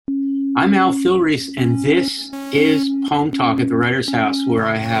I'm Al Filreis, and this is Poem Talk at the Writer's House, where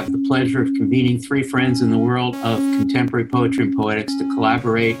I have the pleasure of convening three friends in the world of contemporary poetry and poetics to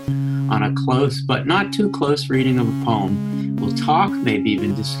collaborate on a close but not too close reading of a poem. We'll talk, maybe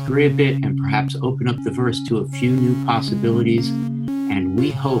even disagree a bit, and perhaps open up the verse to a few new possibilities, and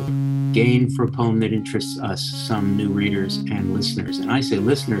we hope gain for a poem that interests us some new readers and listeners. And I say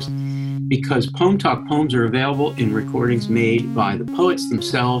listeners because Poem Talk poems are available in recordings made by the poets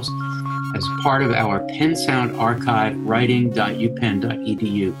themselves as part of our Pen Sound archive,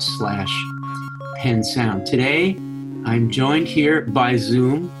 writing.upenn.edu/pensound. Today, I'm joined here by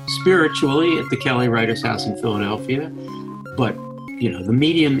Zoom, spiritually at the Kelly Writers House in Philadelphia, but, the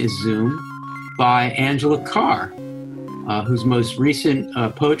medium is Zoom, by Angela Carr, whose most recent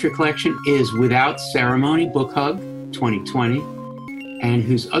poetry collection is Without Ceremony, Book Hug, 2020, and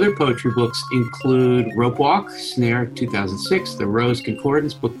whose other poetry books include Rope Walk, Snare, 2006, The Rose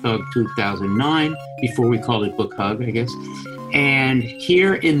Concordance, Book Hug, 2009, before we called it Book Hug, I guess, and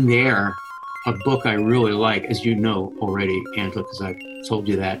Here and There, a book I really like, as you know already, Angela, because I've told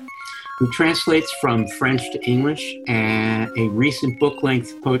you that, who translates from French to English, and a recent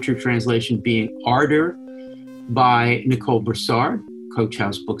book-length poetry translation being Ardor by Nicole Broussard, Coach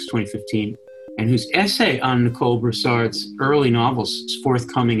House Books 2015, and whose essay on Nicole Broussard's early novels is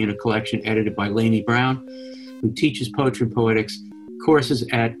forthcoming in a collection edited by Lainey Brown, who teaches poetry and poetics courses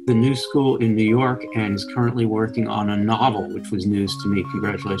at the New School in New York and is currently working on a novel, which was news to me.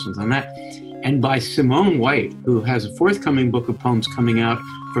 Congratulations on that. And by Simone White, who has a forthcoming book of poems coming out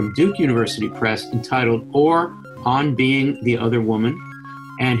from Duke University Press entitled Or On Being the Other Woman,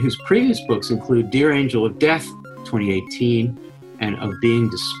 and whose previous books include Dear Angel of Death, 2018, and Of Being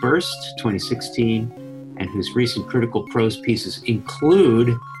Dispersed, 2016, and whose recent critical prose pieces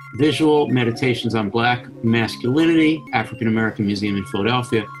include Visual Meditations on Black Masculinity, African American Museum in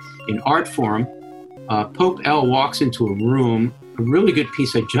Philadelphia. In Art Forum, Pope L walks into a room, a really good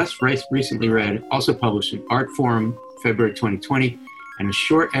piece I just recently read, also published in Art Forum, February 2020, and a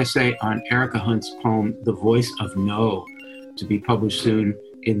short essay on Erica Hunt's poem, The Voice of No, to be published soon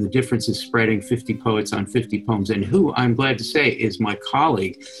in The Difference is Spreading, 50 Poets on 50 Poems, and who, I'm glad to say, is my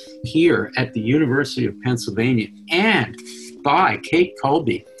colleague here at the University of Pennsylvania, and by Kate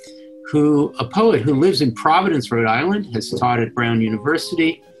Colby, a poet who lives in Providence, Rhode Island, has taught at Brown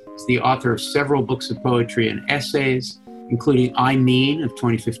University, is the author of several books of poetry and essays, including I Mean of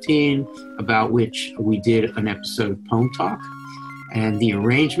 2015, about which we did an episode of Poem Talk, and The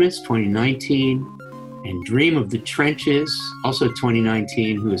Arrangements, 2019, and Dream of the Trenches, also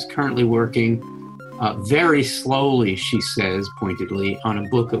 2019, who is currently working very slowly, she says pointedly, on a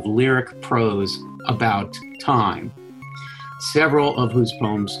book of lyric prose about time, several of whose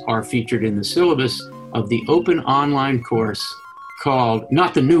poems are featured in the syllabus of the open online course called,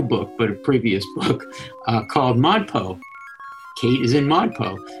 not the new book, but a previous book, called ModPo. Kate is in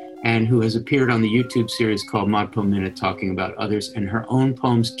ModPo, and who has appeared on the YouTube series called ModPo Minute, talking about others and her own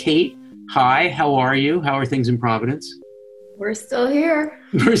poems. Kate, hi, how are you? How are things in Providence? We're still here.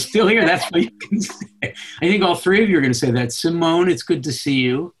 We're still here. That's what you can say. I think all three of you are going to say that. Simone, it's good to see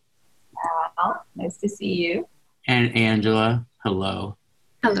you. Al, nice to see you. And Angela, hello.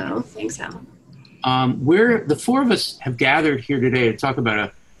 Hello. Thanks, Al. The four of us have gathered here today to talk about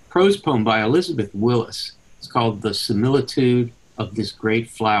a prose poem by Elizabeth Willis. It's called The Similitude of This Great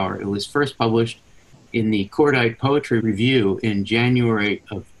Flower. It was first published in the Cordite Poetry Review in January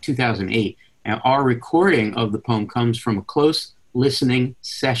of 2008. And our recording of the poem comes from a close listening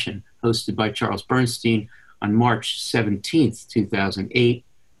session hosted by Charles Bernstein on March 17th, 2008.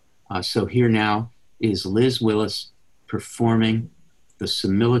 So here now is Liz Willis performing The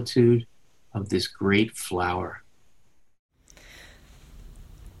Similitude of This Great Flower.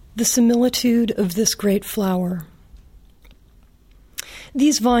 The similitude of this great flower.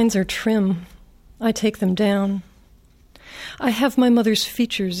 These vines are trim. I take them down. I have my mother's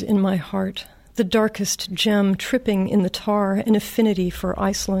features in my heart, the darkest gem tripping in the tar, an affinity for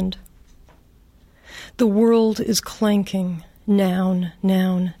Iceland. The world is clanking, noun,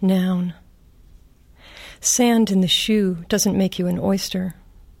 noun, noun. Sand in the shoe doesn't make you an oyster.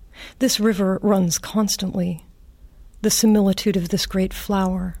 This river runs constantly. The similitude of this great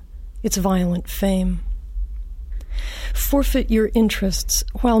flower, its violent fame. Forfeit your interests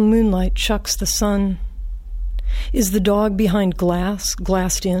while moonlight chucks the sun. Is the dog behind glass,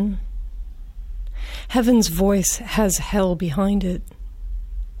 glassed in? Heaven's voice has hell behind it.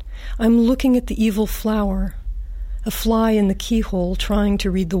 I'm looking at the evil flower, a fly in the keyhole trying to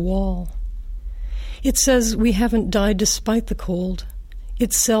read the wall. It says we haven't died despite the cold.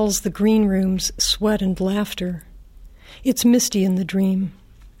 It sells the green room's sweat and laughter. It's misty in the dream.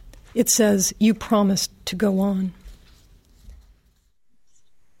 It says, "You promised to go on."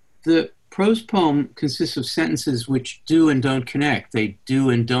 The prose poem consists of sentences which do and don't connect. They do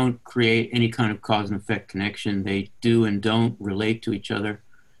and don't create any kind of cause and effect connection. They do and don't relate to each other.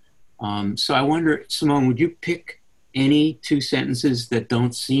 So I wonder, Simone, would you pick any two sentences that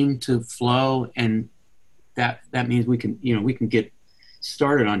don't seem to flow? And that means we can get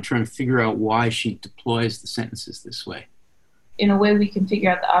started on trying to figure out why she deploys the sentences this way. In a way, we can figure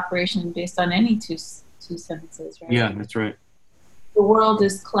out the operation based on any two sentences, right? Yeah, that's right. The world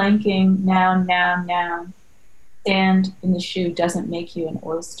is clanking, noun, noun, noun. Sand in the shoe doesn't make you an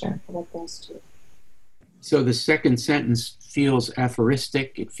oyster. How about those two? So the second sentence feels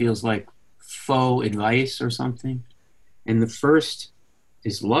aphoristic. It feels like faux advice or something. And the first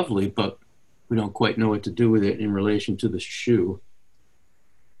is lovely, but we don't quite know what to do with it in relation to the shoe,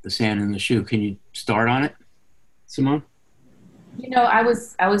 the sand in the shoe. Can you start on it, Simone? I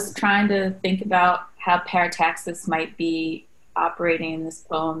was trying to think about how parataxis might be operating in this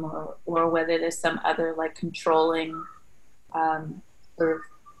poem, or whether there's some other like controlling sort of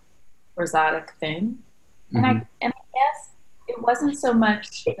prosodic thing. And I guess it wasn't so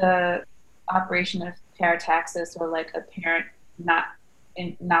much the operation of parataxis or like a parent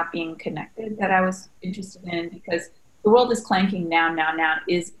not being connected that I was interested in, because the world is clanking, noun, noun, noun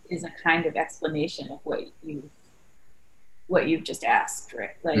is a kind of explanation of what you've just asked,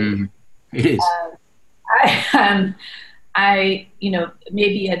 right? Like it is.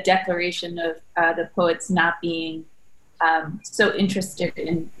 Maybe a declaration of the poets not being so interested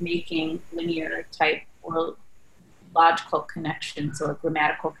in making linear type or logical connections or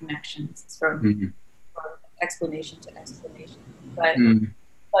grammatical connections from explanation to explanation,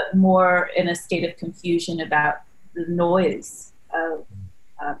 but more in a state of confusion about the noise of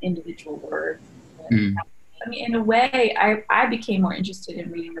individual words. I mean, in a way, I became more interested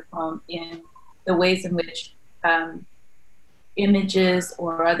in reading the poem in the ways in which images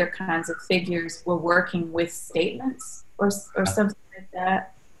or other kinds of figures were working with statements or something like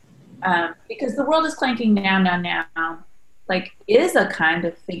that. Because the world is clanking now, like, is a kind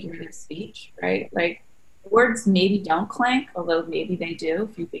of figurative speech, right? Like, words maybe don't clank, although maybe they do,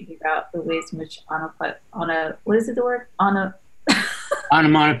 if you think about the ways in which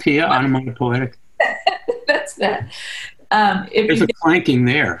Onomatopoeia, onomatopoetic. That's that. There's a clanking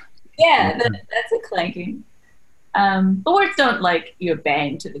there. Yeah, that's a clanking. But words don't like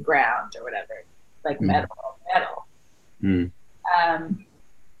bang to the ground or whatever, like metal.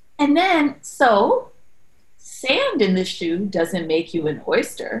 And then, so sand in the shoe doesn't make you an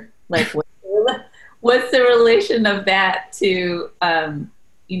oyster. Like, what's the relation of that to,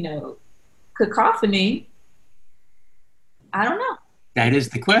 cacophony? I don't know. That is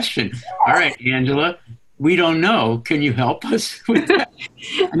the question. All right, Angela, we don't know. Can you help us with that?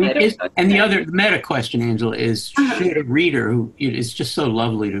 I mean, the meta question, Angela, is should a reader who it's just so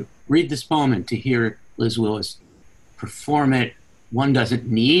lovely to read this poem and to hear Liz Willis perform it, one doesn't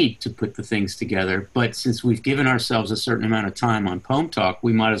need to put the things together, but since we've given ourselves a certain amount of time on Poem Talk,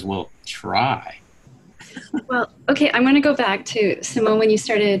 we might as well try. Well, okay, I'm going to go back to, Simone, when you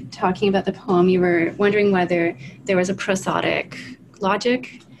started talking about the poem, you were wondering whether there was a prosodic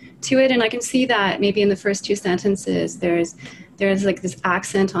logic to it, and I can see that maybe in the first two sentences there's like this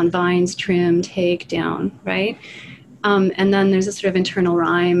accent on vines, trim, take, down, right? And then there's a sort of internal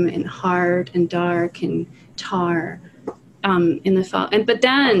rhyme in hard and dark and tar in the fall. But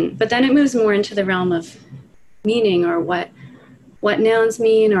then it moves more into the realm of meaning, or what nouns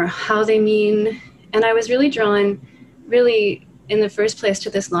mean or how they mean. And I was really drawn in the first place to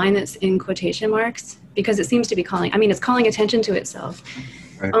this line that's in quotation marks, because it seems to be it's calling attention to itself.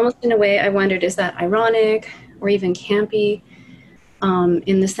 Right. Almost in a way, I wondered, is that ironic or even campy,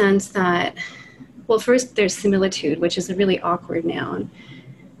 in the sense that, well, first there's similitude, which is a really awkward noun.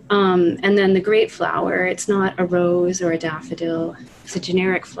 And then the great flower, it's not a rose or a daffodil, it's a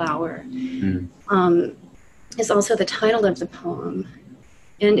generic flower. Is also the title of the poem.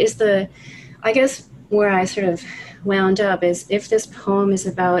 And I guess where I sort of wound up is, if this poem is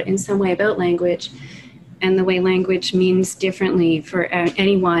in some way about language, and the way language means differently for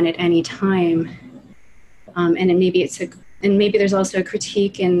anyone at any time, and maybe there's also a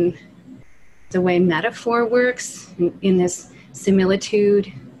critique in the way metaphor works in this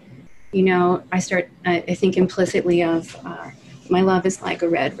similitude. I think implicitly of my love is like a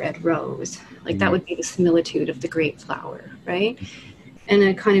red, red rose. Like that would be the similitude of the great flower, right? And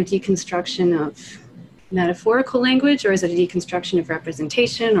a kind of deconstruction of metaphorical language, or is it a deconstruction of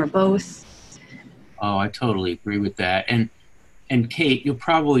representation, or both? Oh, I totally agree with that. And Kate, you'll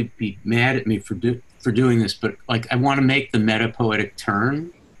probably be mad at me for doing this, but like I want to make the metapoetic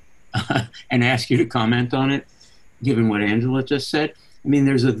turn and ask you to comment on it, given what Angela just said. I mean,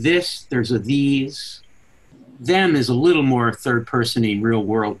 there's a this, there's a these. Them is a little more third-person-y, real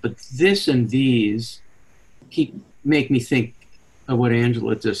world, but this and these make me think of what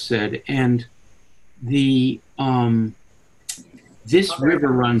Angela just said. And the this river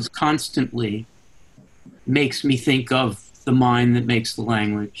runs constantly makes me think of the mind that makes the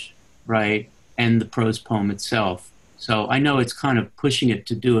language, right? And the prose poem itself. So I know it's kind of pushing it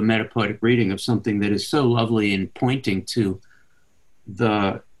to do a metapoetic reading of something that is so lovely in pointing to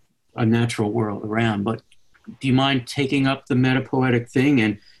a natural world around. But do you mind taking up the metapoetic thing?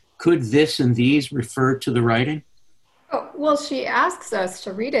 And could this and these refer to the writing? Oh, well, she asks us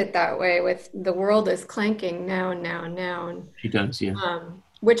to read it that way with the world is clanking, noun, noun, noun. She does, yeah.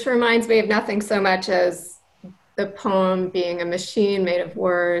 Which reminds me of nothing so much as the poem being a machine made of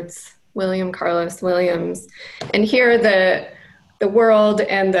words, William Carlos Williams. And here the world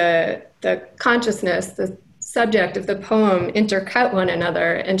and the consciousness, the subject of the poem intercut one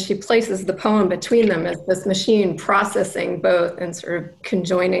another, and she places the poem between them as this machine processing both and sort of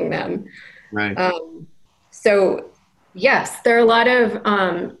conjoining them. Right. So yes, there are a lot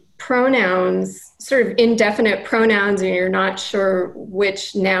of pronouns, sort of indefinite pronouns, and you're not sure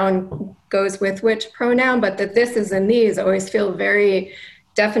which noun goes with which pronoun, but that this is and these always feel very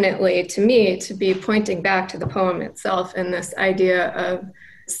definitely to me to be pointing back to the poem itself and this idea of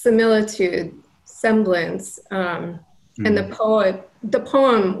similitude, semblance, and the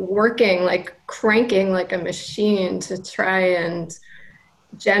poem working, like cranking like a machine to try and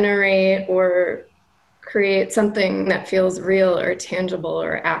generate or create something that feels real or tangible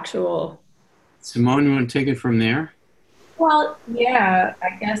or actual. Simone, you want to take it from there? Well, yeah,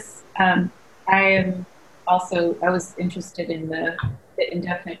 I guess I was interested in the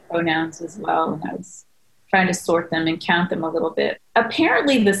indefinite pronouns as well, and I was trying to sort them and count them a little bit.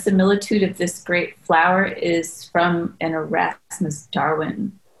 Apparently, the similitude of this great flower is from an Erasmus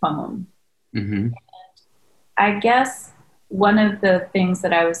Darwin poem. Mm-hmm. And I guess one of the things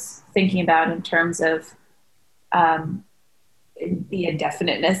that I was thinking about in terms of the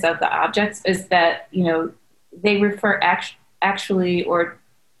indefiniteness of the objects is that, you know, they refer actually or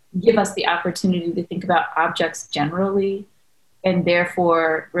give us the opportunity to think about objects generally, and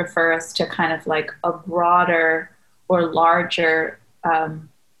therefore refer us to kind of like a broader or larger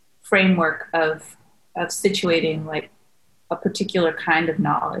framework of situating like a particular kind of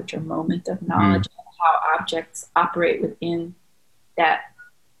knowledge or moment of knowledge, and how objects operate within that,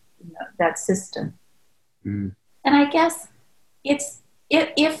 you know, that system. And I guess it's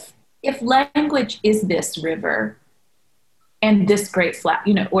if language is this river and this great flower,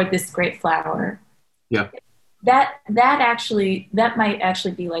 you know, or this great flower, yeah, that might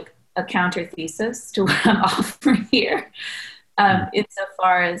actually be like a counter thesis to what I'm offering here,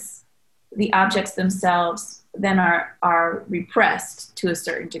 insofar as the objects themselves then are repressed to a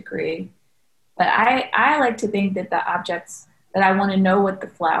certain degree. But I like to think that the objects, that I want to know what the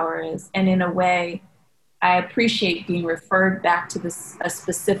flower is, and in a way, I appreciate being referred back to a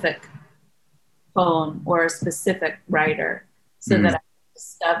specific poem or a specific writer, so that I can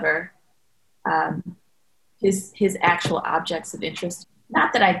discover his actual objects of interest.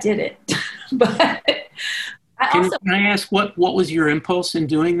 Not that I did it, but Can I ask what was your impulse in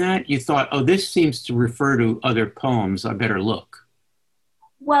doing that? You thought, oh, this seems to refer to other poems. I better look.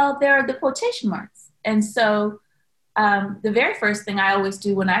 Well, there are the quotation marks. And so the very first thing I always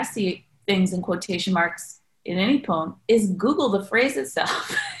do when I see things in quotation marks in any poem is Google the phrase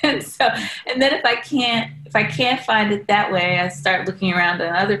itself. and then if I can't find it that way, I start looking around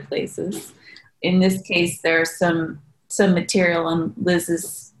in other places. In this case, there's some material on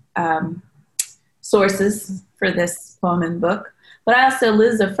Liz's sources for this poem and book. But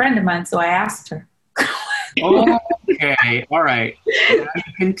Liz is a friend of mine, so I asked her. Okay, all right. Now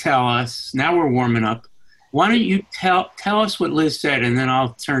you can tell us. Now we're warming up. Why don't you tell us what Liz said, and then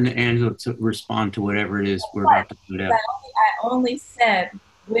I'll turn to Angela to respond to whatever it is we're about to put out. I only said,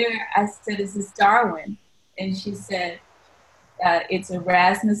 is this Darwin? And she said, it's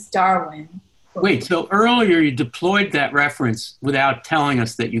Erasmus Darwin. Wait, so earlier you deployed that reference without telling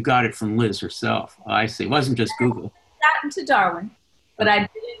us that you got it from Liz herself. Oh, I see. It wasn't just Google. Gotten to Darwin, but I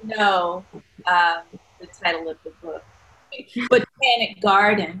didn't know the title of the book. Botanic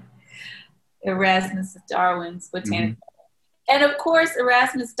Garden. Erasmus Darwin's Botanic Garden. And of course,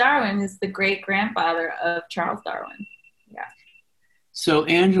 Erasmus Darwin is the great-grandfather of Charles Darwin. Yeah. So,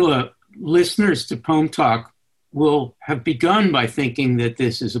 Angela, listeners to Poem Talk will have begun by thinking that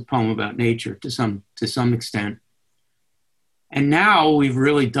this is a poem about nature to some extent. And now we've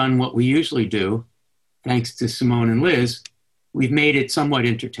really done what we usually do, thanks to Simone and Liz, we've made it somewhat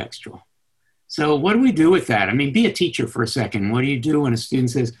intertextual. So what do we do with that? I mean, be a teacher for a second. What do you do when a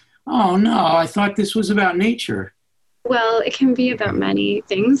student says, oh, no, I thought this was about nature? Well, it can be about many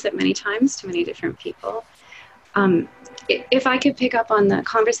things at many times to many different people. If I could pick up on the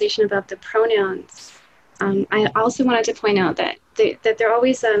conversation about the pronouns, I also wanted to point out that they're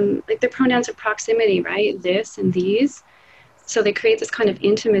always like the pronouns of proximity, right? This and these. So they create this kind of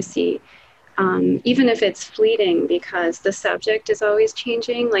intimacy, even if it's fleeting, because the subject is always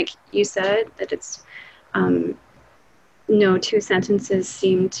changing. Like you said, that it's no two sentences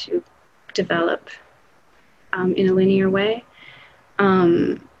seem to develop in a linear way.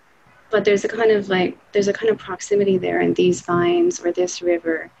 But there's a kind of proximity there in these vines or this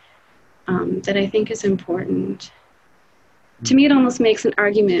river that I think is important. To me, it almost makes an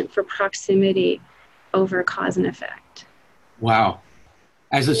argument for proximity over cause and effect. Wow.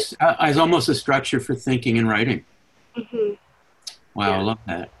 As almost a structure for thinking and writing. Mm-hmm. Wow, Yeah. I love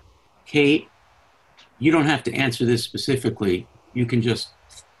that. Kate, you don't have to answer this specifically. You can just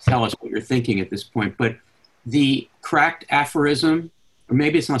tell us what you're thinking at this point. But the cracked aphorism, or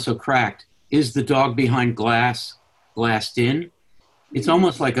maybe it's not so cracked, is the dog behind glass glassed in? It's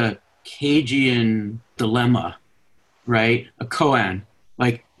almost like a Cagean dilemma, right? A koan.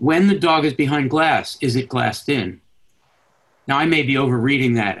 Like, when the dog is behind glass, is it glassed in? Now, I may be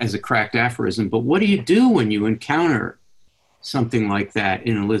overreading that as a cracked aphorism, but what do you do when you encounter something like that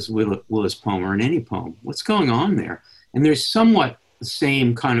in a Liz Willis poem or in any poem? What's going on there? And there's somewhat the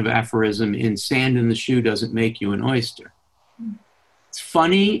same kind of aphorism in Sand in the Shoe Doesn't Make You an Oyster. It's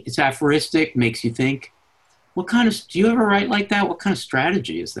funny, it's aphoristic, makes you think. Do you ever write like that? What kind of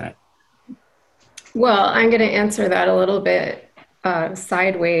strategy is that? Well, I'm going to answer that a little bit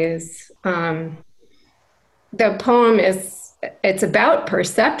sideways. The poem it's about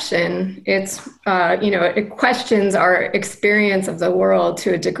perception. It's, it questions our experience of the world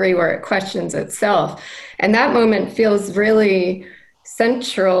to a degree where it questions itself. And that moment feels really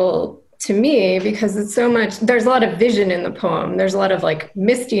central to me because there's a lot of vision in the poem. There's a lot of like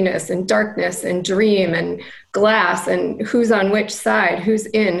mistiness and darkness and dream and glass and who's on which side, who's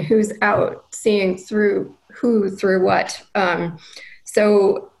in, who's out, seeing through what.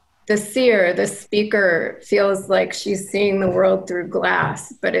 So the seer, the speaker, feels like she's seeing the world through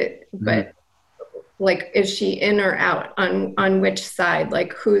glass, but like, is she in or out on which side?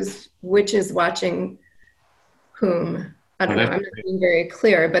 Like which is watching whom? I don't know, I'm not being very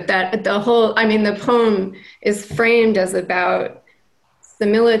clear, but the poem is framed as about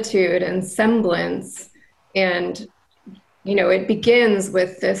similitude and semblance. And, it begins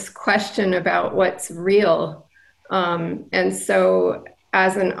with this question about what's real. And so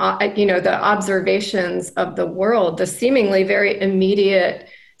as the observations of the world, the seemingly very immediate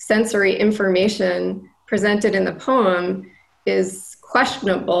sensory information presented in the poem is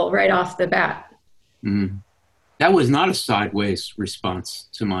questionable right off the bat. Mm. That was not a sideways response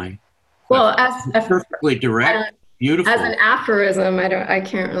to my. Well, perfectly direct, beautiful. As an aphorism, I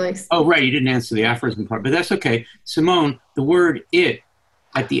can't really. Oh, right, you didn't answer the aphorism part, but that's okay. Simone, the word "it"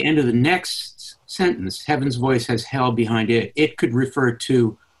 at the end of the next sentence, "Heaven's voice has hell behind it." It could refer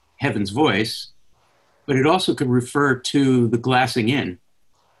to heaven's voice, but it also could refer to the glassing in,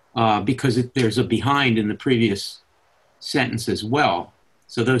 because there's a behind in the previous sentence as well.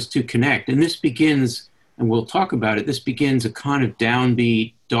 So those two connect, and this begins. And we'll talk about it. This begins a kind of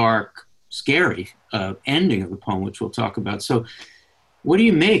downbeat, dark, scary ending of the poem, which we'll talk about. So what do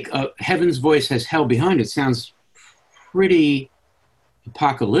you make? Heaven's voice has hell behind it. Sounds pretty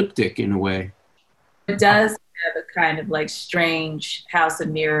apocalyptic in a way. It does have a kind of like strange House of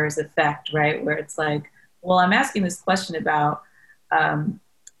Mirrors effect, right? Where it's like, well, I'm asking this question about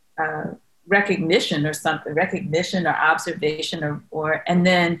recognition or something, recognition or observation or and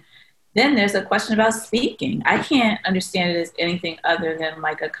then there's a question about speaking. I can't understand it as anything other than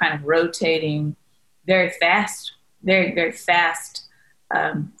like a kind of rotating, very fast, very, very fast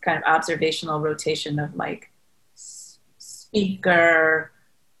kind of observational rotation of like speaker,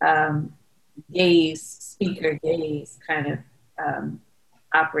 gaze, speaker, gaze kind of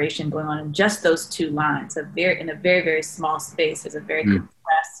operation going on in just those two lines. In a very, very small space is a very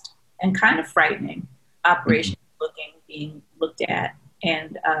compressed and kind of frightening operation being looked at.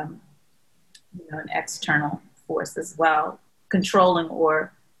 And an external force as well, controlling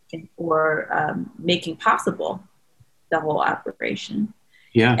or making possible the whole operation.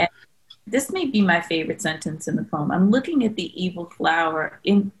 Yeah. And this may be my favorite sentence in the poem. I'm looking at the evil flower.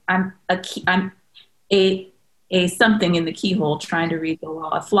 I'm a something in the keyhole trying to read the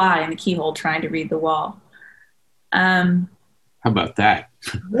wall. A fly in the keyhole trying to read the wall. How about that?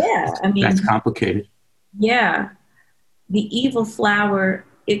 Yeah, I mean that's complicated. Yeah. the evil flower,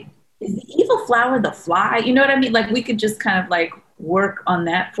 is the evil flower the fly? You know what I mean? Like we could just kind of like work on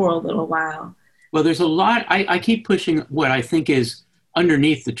that for a little while. Well, there's a lot. I keep pushing what I think is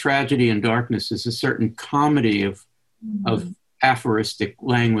underneath the tragedy and darkness is a certain comedy of aphoristic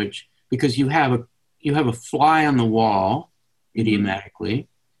language, because you have a fly on the wall, idiomatically.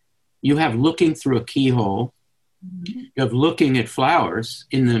 You have looking through a keyhole. You have looking at flowers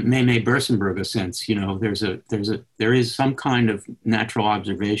in the Meme Bersenberger sense. You know, there is some kind of natural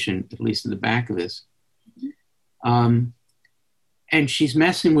observation, at least in the back of this. And she's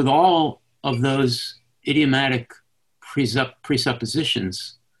messing with all of those idiomatic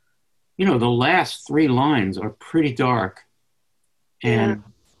presuppositions. You know, the last 3 lines are pretty dark and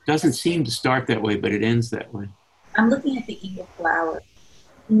doesn't seem to start that way, but it ends that way. I'm looking at the evil flower.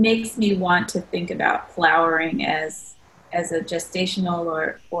 It makes me want to think about flowering as a gestational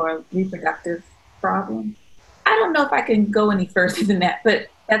or reproductive problem. I don't know if I can go any further than that, but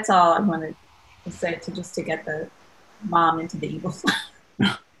that's all I wanted to say to get the mom into the evil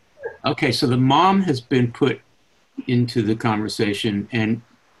flower. Okay, so the mom has been put into the conversation. And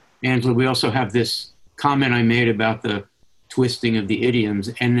Angela, we also have this comment I made about the twisting of the idioms,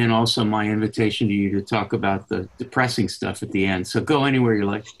 and then also my invitation to you to talk about the depressing stuff at the end. So go anywhere you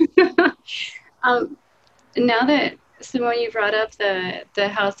like. Now that, Simone, you brought up the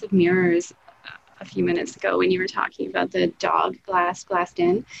House of Mirrors a few minutes ago when you were talking about the dog glassed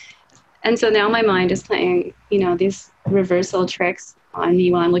in. And so now my mind is playing, you know, these reversal tricks on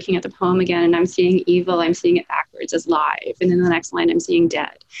me while I'm looking at the poem again, and I'm seeing evil, I'm seeing it backwards as live, and then the next line I'm seeing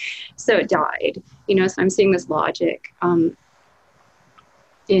dead. So it died, you know, so I'm seeing this logic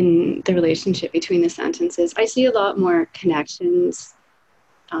in the relationship between the sentences. I see a lot more connections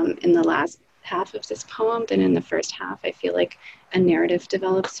in the last half of this poem than in the first half. I feel like a narrative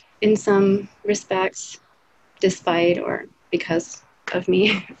develops in some respects, despite or because of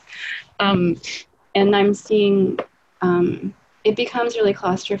me. And I'm seeing it becomes really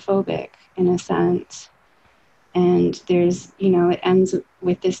claustrophobic in a sense. And there's, you know, it ends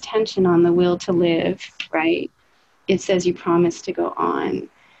with this tension on the will to live, right? It says you promise to go on.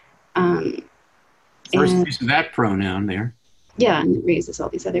 First use of that pronoun there. Yeah, and it raises all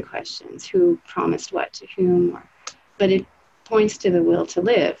these other questions. Who promised what to whom? But it points to the will to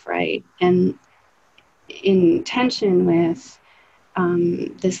live, right? And in tension with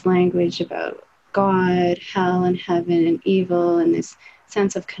this language about God, hell and heaven and evil, and this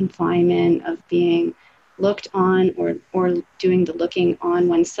sense of confinement of being looked on or doing the looking on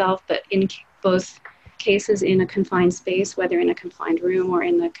oneself, but in both cases in a confined space, whether in a confined room or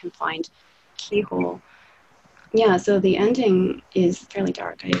in the confined keyhole. Yeah, so the ending is fairly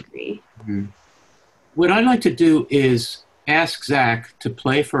dark, I agree. Mm-hmm. What I'd like to do is ask Zach to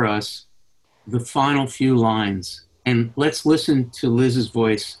play for us the final few lines, and let's listen to Liz's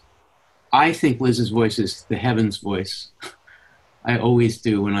voice. I think Liz's voice is the heaven's voice. I always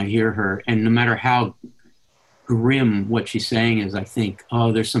do when I hear her. And no matter how grim what she's saying is, I think,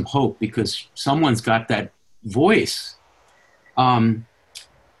 oh, there's some hope because someone's got that voice. So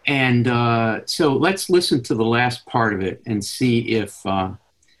let's listen to the last part of it and see if the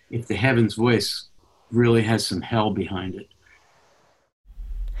heaven's voice really has some hell behind it.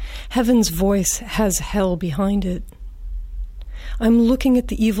 Heaven's voice has hell behind it. I'm looking at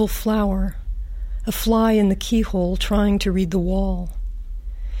the evil flower, a fly in the keyhole trying to read the wall.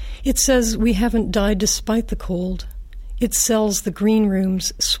 It says we haven't died despite the cold. It sells the green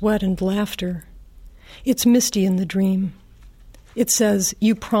room's sweat and laughter. It's misty in the dream. It says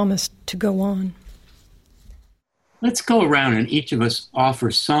you promised to go on. Let's go around and each of us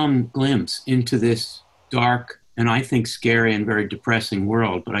offer some glimpse into this dark and I think scary and very depressing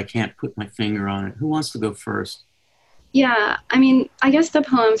world, but I can't put my finger on it. Who wants to go first? Yeah, I mean, I guess the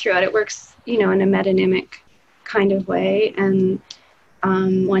poem throughout it works, you know, in a metonymic kind of way. And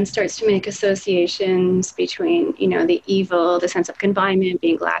one starts to make associations between, you know, the evil, the sense of confinement,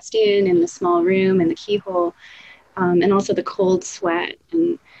 being glassed in the small room and the keyhole, and also the cold sweat.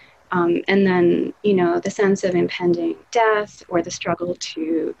 And then, you know, the sense of impending death or the struggle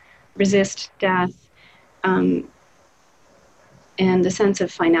to resist death, and the sense of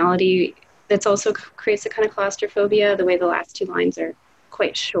finality. That's also creates a kind of claustrophobia, the way the last 2 lines are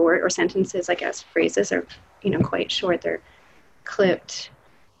quite short, or sentences, I guess, phrases are, you know, quite short. They're clipped.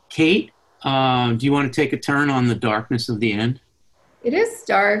 Kate, do you want to take a turn on the darkness of the end? It is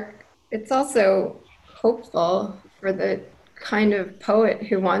dark. It's also hopeful for the kind of poet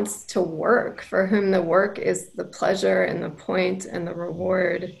who wants to work, for whom the work is the pleasure and the point and the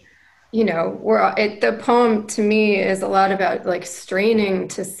reward. you know, the poem to me is a lot about like straining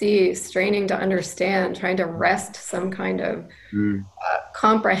to see, straining to understand, trying to wrest some kind of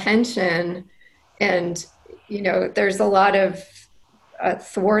comprehension. And, you know, there's a lot of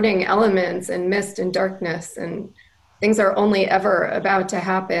thwarting elements and mist and darkness, and things are only ever about to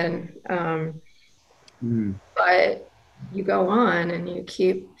happen. But you go on and you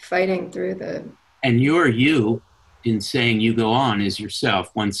keep fighting through the... And you, in saying you go on, is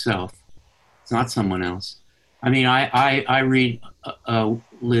yourself, oneself. It's not someone else. I mean, I read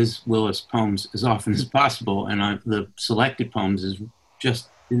Liz Willis poems as often as possible, and the selected poems is just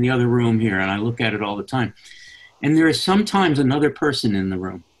in the other room here, and I look at it all the time. And there is sometimes another person in the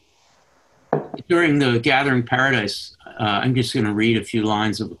room. During the Gathering Paradise, I'm just going to read a few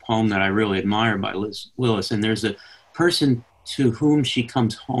lines of a poem that I really admire by Liz Willis, and there's a person to whom she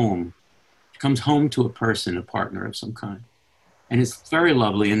comes home. She comes home to a person, a partner of some kind. And it's very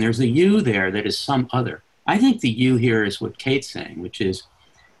lovely. And there's a you there that is some other. I think the you here is what Kate's saying, which is,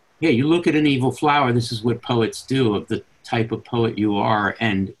 yeah, you look at an evil flower. This is what poets do, of the type of poet you are.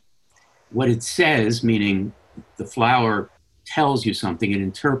 And what it says, meaning the flower tells you something, it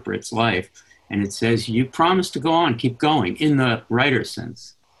interprets life. And it says, you promise to go on, keep going, in the writer's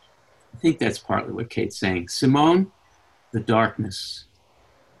sense. I think that's partly what Kate's saying. Simone, the darkness.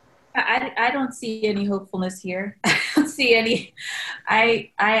 I don't see any hopefulness here. I don't see any.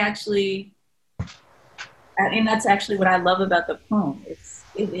 I actually, and that's actually what I love about the poem.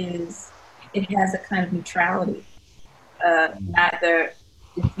 It has a kind of neutrality. Neither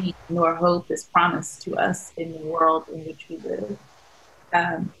defeat nor hope is promised to us in the world in which we live.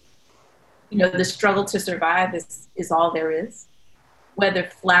 You know, the struggle to survive is all there is. Whether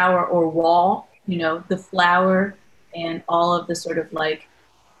flower or wall, you know, the flower and all of the sort of like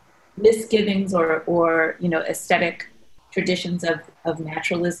misgivings or you know, aesthetic traditions of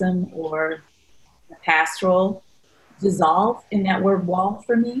naturalism or the pastoral dissolve in that word wall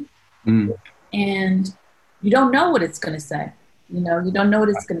for me. And you don't know what it's going to say. You know, you don't know what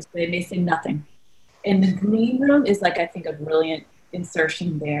it's going to say. It may say nothing. And the green room is like, I think, a brilliant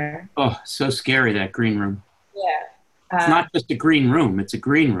insertion there. Oh, so scary, that green room. Yeah. It's not just a green room. It's a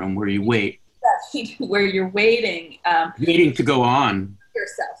green room where you wait. Where you're waiting. Waiting to go on.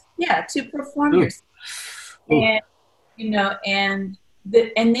 Yourself. Yeah, to perform yourself. And, you know, and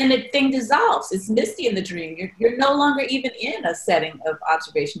then the thing dissolves. It's misty in the dream. You're no longer even in a setting of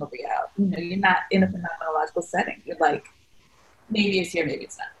observational reality. You know, you're not in a phenomenological setting. You're like, maybe it's here, maybe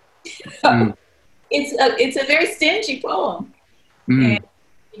it's not. It's a very stingy poem. And,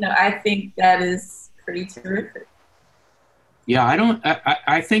 you know, I think that is pretty terrific. Yeah,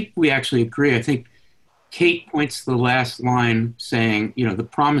 I think we actually agree. I think Kate points to the last line saying, you know, the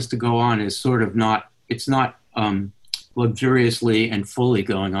promise to go on is sort of it's not luxuriously and fully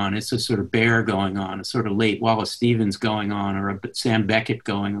going on. It's a sort of bare going on, a sort of late Wallace Stevens going on, or a Sam Beckett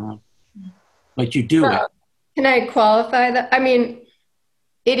going on. But you do it. Can I qualify that? I mean,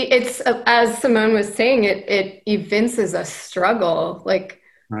 it's as Simone was saying, it evinces a struggle. Like,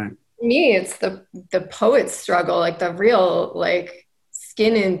 right. Me, it's the poet's struggle, like the real, like,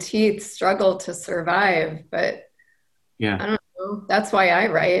 skin and teeth struggle to survive. But yeah, I don't know. That's why I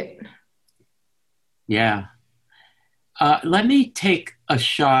write. Yeah. Let me take a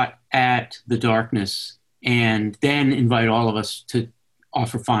shot at the darkness and then invite all of us to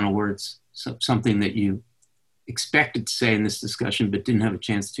offer final words, something that you expected to say in this discussion but didn't have a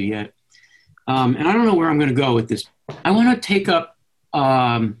chance to yet. And I don't know where I'm going to go with this. I want to take up,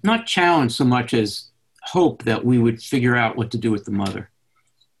 not challenge so much as hope that we would figure out what to do with the mother,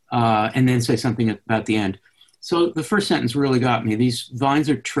 and then say something about the end. So the first sentence really got me. These vines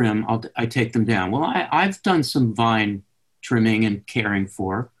are trim, I take them down. Well, I've done some vine trimming and caring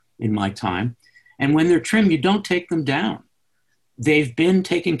for in my time. And when they're trim, you don't take them down. They've been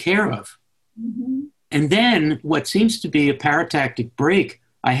taken care of. Mm-hmm. And then what seems to be a paratactic break,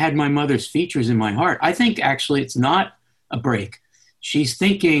 I had my mother's features in my heart. I think actually it's not a break. She's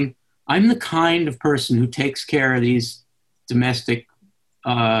thinking, I'm the kind of person who takes care of these domestic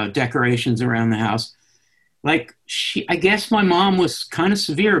decorations around the house. Like, I guess my mom was kind of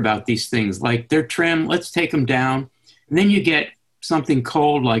severe about these things. Like, they're trim, let's take them down. And then you get something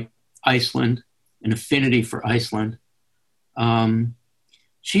cold like Iceland, an affinity for Iceland.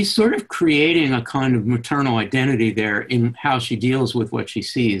 She's sort of creating a kind of maternal identity there in how she deals with what she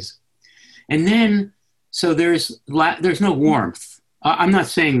sees. And then, so there's no warmth. I'm not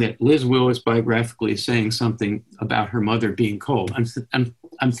saying that Liz Willis biographically is saying something about her mother being cold.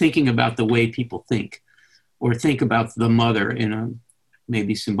 I'm thinking about the way people think, or think about the mother in a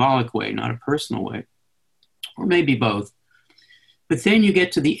maybe symbolic way, not a personal way, or maybe both. But then you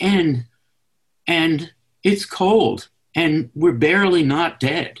get to the end and it's cold and we're barely not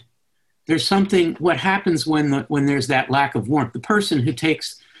dead. There's something, what happens when there's that lack of warmth, the person who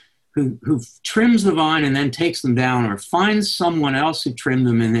trims the vine and then takes them down, or finds someone else who trimmed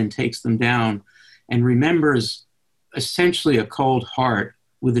them and then takes them down, and remembers essentially a cold heart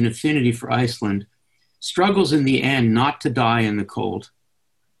with an affinity for Iceland, struggles in the end not to die in the cold.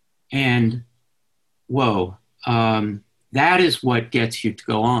 And whoa, that is what gets you to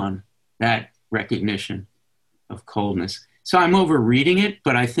go on, that recognition of coldness. So I'm overreading it,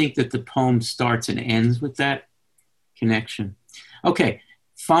 but I think that the poem starts and ends with that connection. Okay,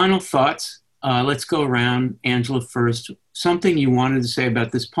 final thoughts. Let's go around. Angela first. Something you wanted to say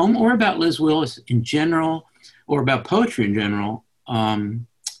about this poem, or about Liz Willis in general, or about poetry in general,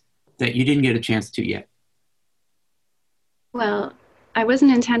 that you didn't get a chance to yet? Well, I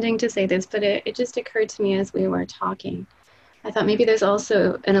wasn't intending to say this, but it just occurred to me as we were talking. I thought maybe there's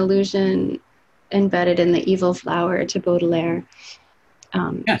also an allusion embedded in the evil flower to Baudelaire.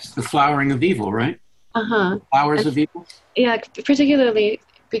 Yes, the flowering of evil, right? Uh-huh. Flowers of evil? Yeah, particularly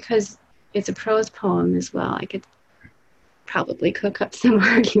because it's a prose poem as well. I could probably cook up some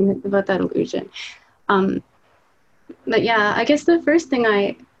argument about that allusion. But yeah, I guess the first thing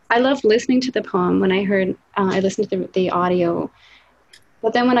I loved listening to the poem when I listened to the audio.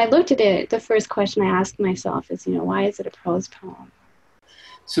 But then when I looked at it, the first question I asked myself is, why is it a prose poem?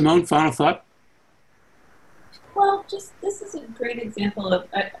 Simone, final thought? Well, this is a great example of,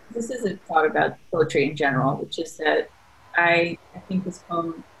 this is a thought about poetry in general, which is that I think this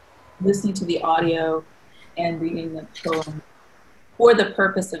poem, listening to the audio and reading the poem for the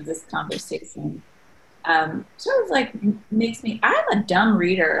purpose of this conversation, sort of like makes me, I'm a dumb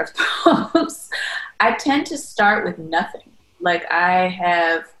reader of poems. I tend to start with nothing. Like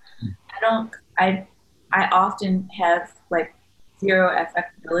I often have like zero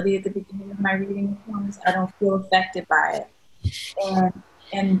affectability at the beginning of my reading of poems. I don't feel affected by it.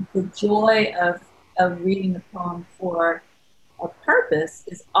 And the joy of reading the poem for a purpose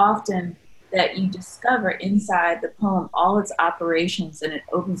is often that you discover inside the poem all its operations, and it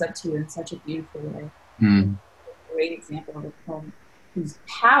opens up to you in such a beautiful way. Mm. A great example of a poem whose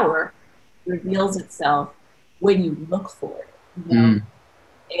power reveals itself when you look for it.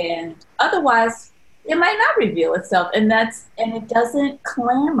 And otherwise it might not reveal itself, and it doesn't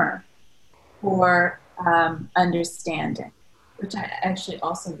clamor for understanding, which I actually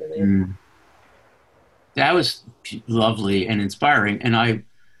also really that was lovely and inspiring. And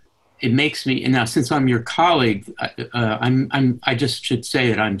it makes me, and now since I'm your colleague, I just should say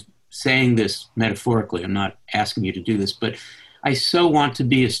that I'm saying this metaphorically. I'm not asking you to do this, but I so want to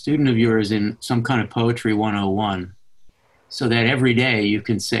be a student of yours in some kind of poetry 101, so that every day you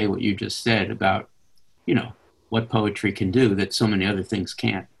can say what you just said about, what poetry can do that so many other things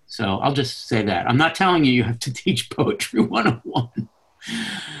can't. So I'll just say that. I'm not telling you have to teach poetry 101.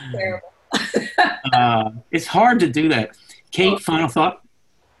 Terrible. It's hard to do that. Kate, final thought?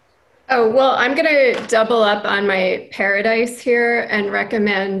 Oh, well, I'm going to double up on my paradise here and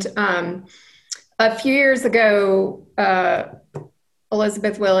recommend a few years ago,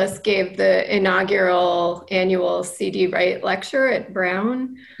 Elizabeth Willis gave the inaugural annual C.D. Wright lecture at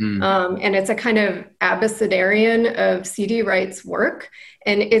Brown. And it's a kind of abecedarian of C.D. Wright's work.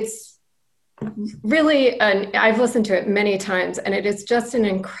 And it's really, I've listened to it many times, and it is just an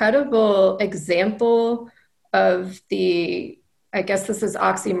incredible example of I guess this is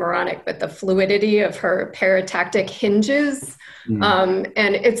oxymoronic, but the fluidity of her paratactic hinges. And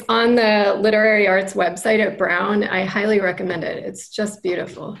it's on the Literary Arts website at Brown. I highly recommend it. It's just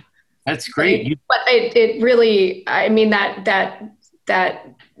beautiful. That's great. But it really, I mean,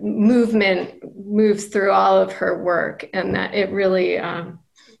 that movement moves through all of her work, and that it really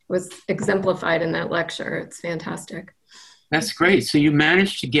was exemplified in that lecture. It's fantastic. That's great. So you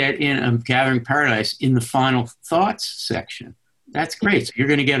managed to get in a Gathering Paradise in the final thoughts section. That's great. So you're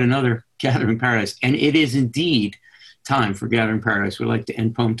going to get another Gathering Paradise. And it is indeed time for Gathering Paradise. We like to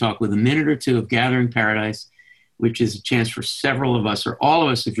end Poem Talk with a minute or two of Gathering Paradise, which is a chance for several of us, or all of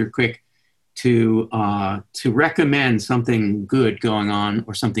us if you're quick, to recommend something good going on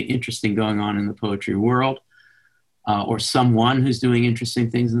or something interesting going on in the poetry world, or someone who's doing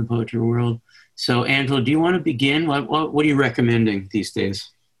interesting things in the poetry world. So Angela, do you want to begin? What are you recommending these days?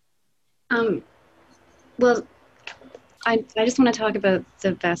 Well, I just want to talk about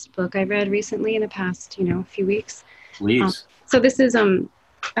the best book I read recently in the past, few weeks. Please. So this is a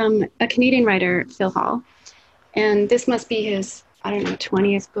Canadian writer, Phil Hall, and this must be his,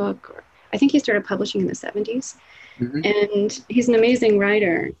 20th book. I think he started publishing in the 70s, and he's an amazing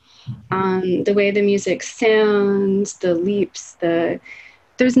writer. The way the music sounds, the leaps,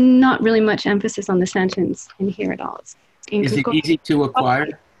 there's not really much emphasis on the sentence in here at all. Is it easy to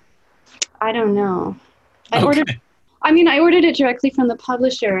acquire? I don't know. I Okay. ordered it directly from the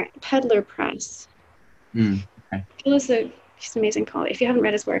publisher, Peddler Press. Okay. Phil is he's an amazing poet. If you haven't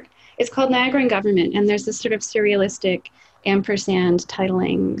read his work, it's called Niagara and Government, and there's this sort of surrealistic ampersand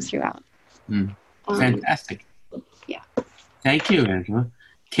titling throughout. Fantastic. Yeah. Thank you, Angela.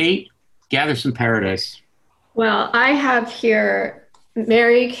 Kate, Gather Some Paradise. Well, I have here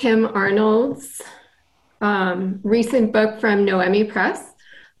Mary Kim Arnold's recent book from Noemi Press.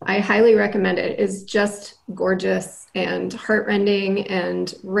 I highly recommend it. It's just gorgeous and heartrending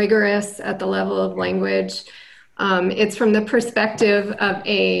and rigorous at the level of language. It's from the perspective of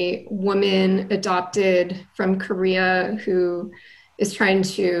a woman adopted from Korea who is trying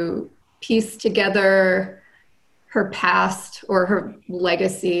to piece together her past or her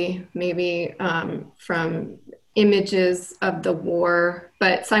legacy, maybe from images of the war,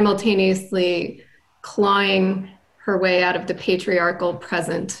 but simultaneously clawing her way out of the patriarchal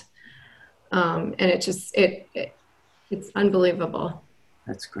present. And it's unbelievable.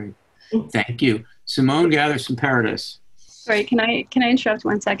 That's great. Thank you. Simone, Gather Some Paradise. Sorry, can I interrupt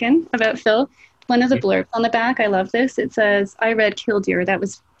 1 second about Phil? One of the blurbs on the back, I love this. It says, I read Killdeer. That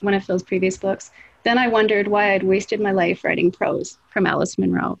was one of Phil's previous books. Then I wondered why I'd wasted my life writing prose, from Alice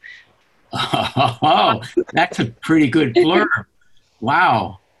Munro. Oh, that's a pretty good blurb.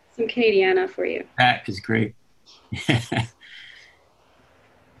 Wow. Some Canadiana for you. That is great.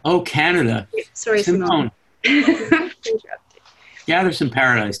 Oh, Canada. Sorry, Simone. Interrupted. Gather Some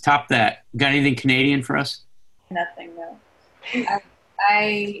Paradise. Top that. Got anything Canadian for us? Nothing, no.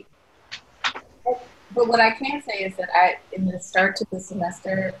 But what I can say is that in the start to the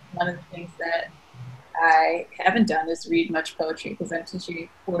semester, one of the things that I haven't done is read much poetry because I'm teaching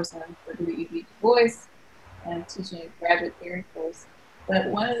a course on W.E.B. Du Bois and I'm teaching a graduate theory course. But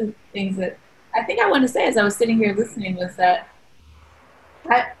one of the things that I think I want to say as I was sitting here listening was that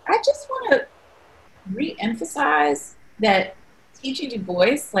I just want to re-emphasize that teaching Du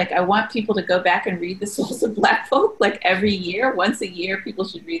Bois, like I want people to go back and read The Souls of Black Folk, like every year, once a year, people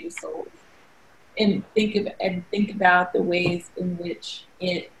should read The Souls and think about the ways in which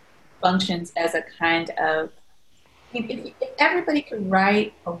it functions as a kind of, if everybody could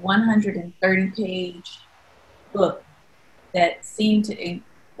write a 130-page book that seemed to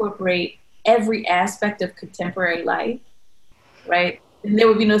incorporate every aspect of contemporary life, right? And there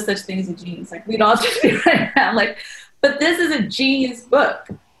would be no such thing as a genius. Like we'd all just be right now, like, but this is a genius book.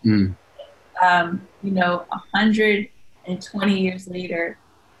 120 years later,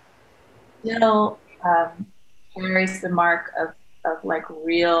 still carries the mark of like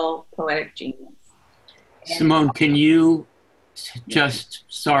real poetic genius. And Simone, can you just,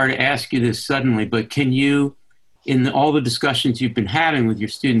 sorry to ask you this suddenly, but can you, in all the discussions you've been having with your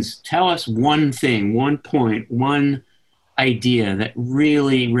students, tell us one thing, one point, one idea that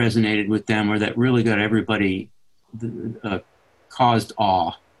really resonated with them or that really got everybody caused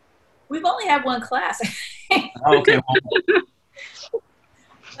awe? We've only had one class. Okay.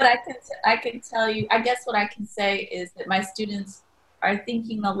 But I can tell you, I guess what I can say is that my students are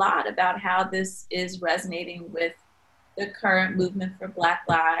thinking a lot about how this is resonating with the current movement for Black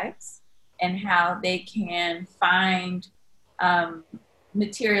lives and how they can find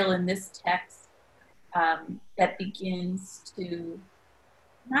material in this text that begins to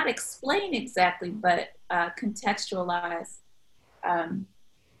not explain exactly, but contextualize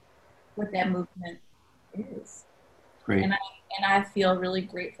what that movement is. Great. And I feel really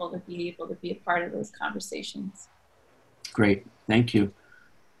grateful to be able to be a part of those conversations. Great, thank you.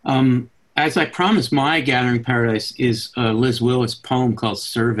 As I promised, my Gathering Paradise is a Liz Willis poem called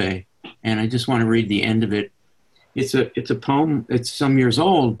Survey, and I just want to read the end of it. It's a poem, it's some years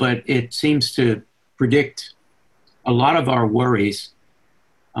old, but it seems to predict a lot of our worries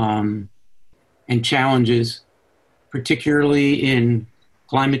and challenges, particularly in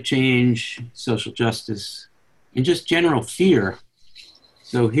climate change, social justice, and just general fear.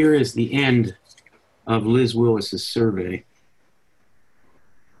 So here is the end of Liz Willis's survey.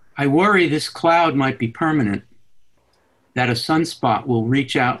 I worry this cloud might be permanent, that a sunspot will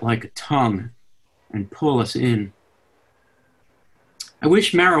reach out like a tongue and pull us in. I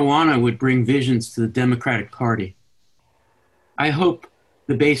wish marijuana would bring visions to the Democratic Party. I hope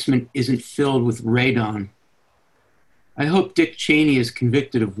the basement isn't filled with radon. I hope Dick Cheney is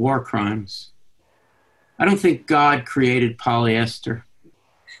convicted of war crimes. I don't think God created polyester.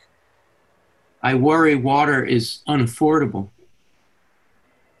 I worry water is unaffordable.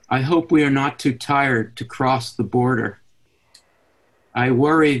 I hope we are not too tired to cross the border. I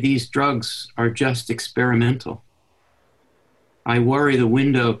worry these drugs are just experimental. I worry the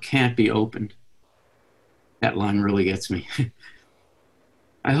window can't be opened. That line really gets me.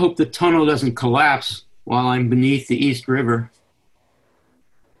 I hope the tunnel doesn't collapse while I'm beneath the East River.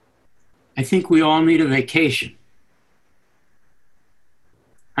 I think we all need a vacation.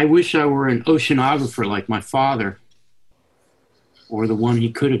 I wish I were an oceanographer like my father, or the one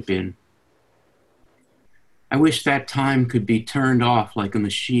he could have been. I wish that time could be turned off like a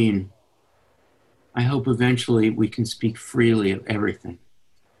machine. I hope eventually we can speak freely of everything.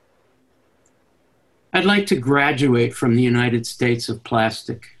 I'd like to graduate from the United States of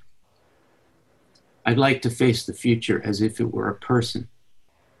plastic. I'd like to face the future as if it were a person.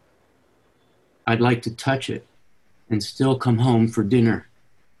 I'd like to touch it and still come home for dinner.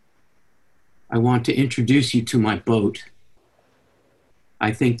 I want to introduce you to my boat.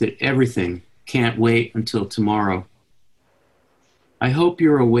 I think that everything can't wait until tomorrow. I hope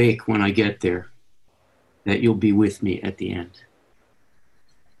you're awake when I get there, that you'll be with me at the end.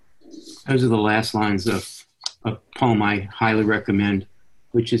 Those are the last lines of a poem I highly recommend,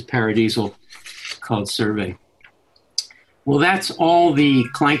 which is Paradiesal, called Survey. Well, that's all the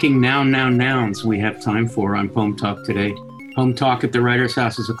clanking nouns we have time for on Poem Talk today. Poem Talk at the Writers'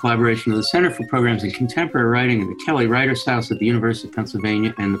 House is a collaboration of the Center for Programs in Contemporary Writing and the Kelly Writers' House at the University of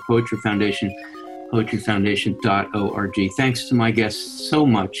Pennsylvania and the Poetry Foundation, poetryfoundation.org. Thanks to my guests so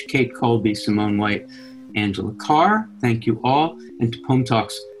much, Kate Colby, Simone White, Angela Carr. Thank you all. And to Poem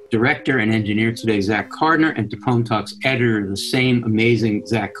Talk's director and engineer today, Zach Cardner, and to Poem Talk's editor, the same amazing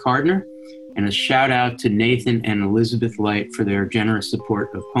Zach Cardner. And a shout out to Nathan and Elizabeth Light for their generous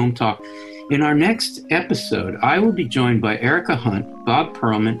support of Poem Talk. In our next episode, I will be joined by Erica Hunt, Bob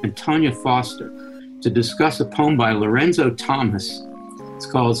Perlman, and Tanya Foster to discuss a poem by Lorenzo Thomas. It's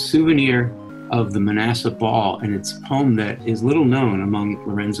called Souvenir of the Manasseh Ball, and it's a poem that is little known among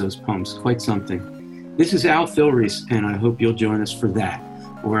Lorenzo's poems, quite something. This is Al Filreis, and I hope you'll join us for that,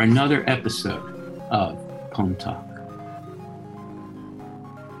 or another episode of Poem Talk.